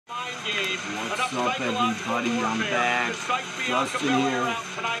What's up, everybody? I'm back. Justin here.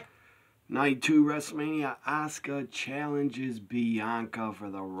 Night 2 WrestleMania. Asuka challenges Bianca for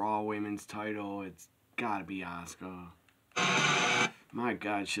the Raw Women's title. It's gotta be Asuka. My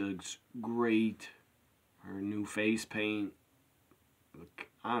God, she looks great. Her new face paint.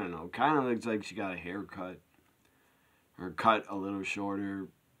 I don't know. Kind of looks like she got a haircut. Her cut a little shorter.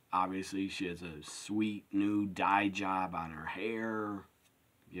 Obviously, she has a sweet new dye job on her hair.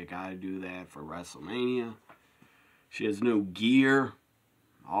 You gotta do that for WrestleMania. She has new gear,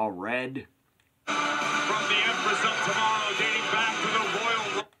 all red. From the Empress of Tomorrow, dating back to the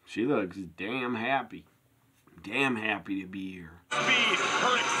Royal. She looks damn happy. Damn happy to be here. Speed,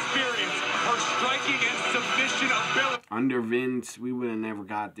 her experience, her striking and submission ability. Under Vince, we would have never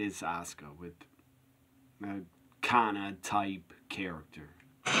got this Asuka with a Kana type character.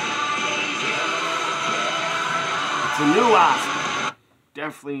 It's a new Asuka.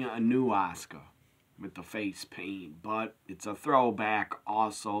 Definitely a new Asuka with the face paint, but it's a throwback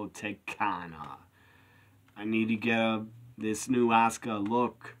also to Kana. I need to get this new Asuka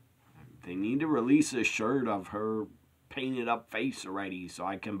look. They need to release a shirt of her painted up face already so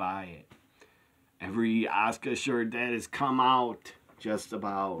I can buy it. Every Asuka shirt that has come out, just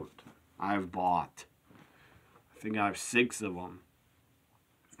about, I've bought. I think I have 6 of them,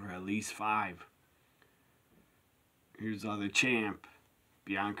 or at least 5. Here's the champ.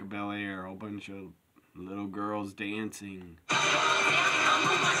 Bianca Belair, a whole bunch of little girls dancing.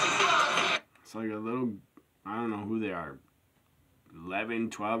 It's like a little, I don't know who they are, 11,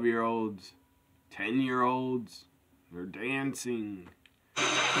 12-year-olds, 10-year-olds. They're dancing. It's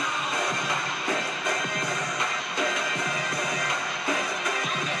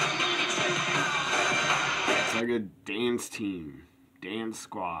like a dance team, dance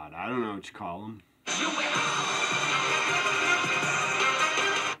squad. I don't know what you call them.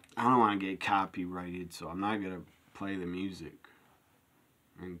 I don't want to get copyrighted, so I'm not going to play the music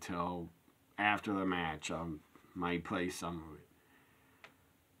until after the match. I might play some of it.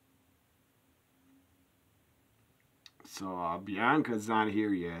 So Bianca's not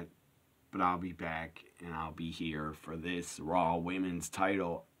here yet, but I'll be back, and I'll be here for this Raw Women's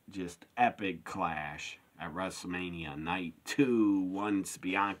title, just epic clash at WrestleMania Night 2 once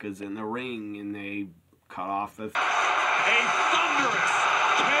Bianca's in the ring and they cut off the... A thunderous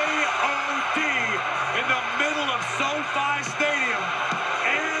KOD in the middle of SoFi Stadium,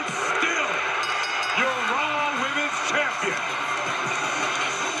 and still your Raw Women's Champion.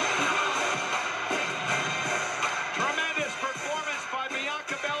 Tremendous performance by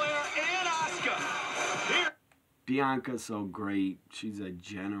Bianca Belair and Asuka. Here. Bianca's so great. She's a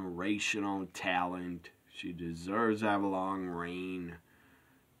generational talent. She deserves to have a long reign.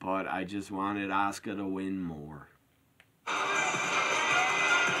 But I just wanted Asuka to win more.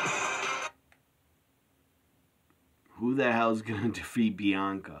 Who the hell's going to defeat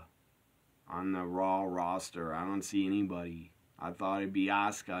Bianca on the Raw roster? I don't see anybody. I thought it'd be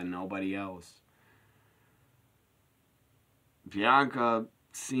Asuka and nobody else. Bianca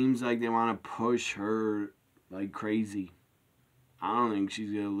seems like they want to push her like crazy. I don't think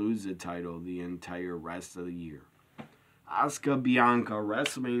she's going to lose the title the entire rest of the year. Asuka Bianca,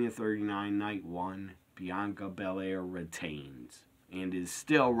 WrestleMania 39, Night 1. Bianca Belair retains and is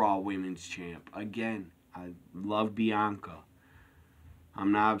still Raw Women's Champ. Again, I love Bianca.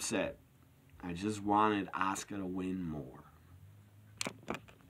 I'm not upset. I just wanted Asuka to win more.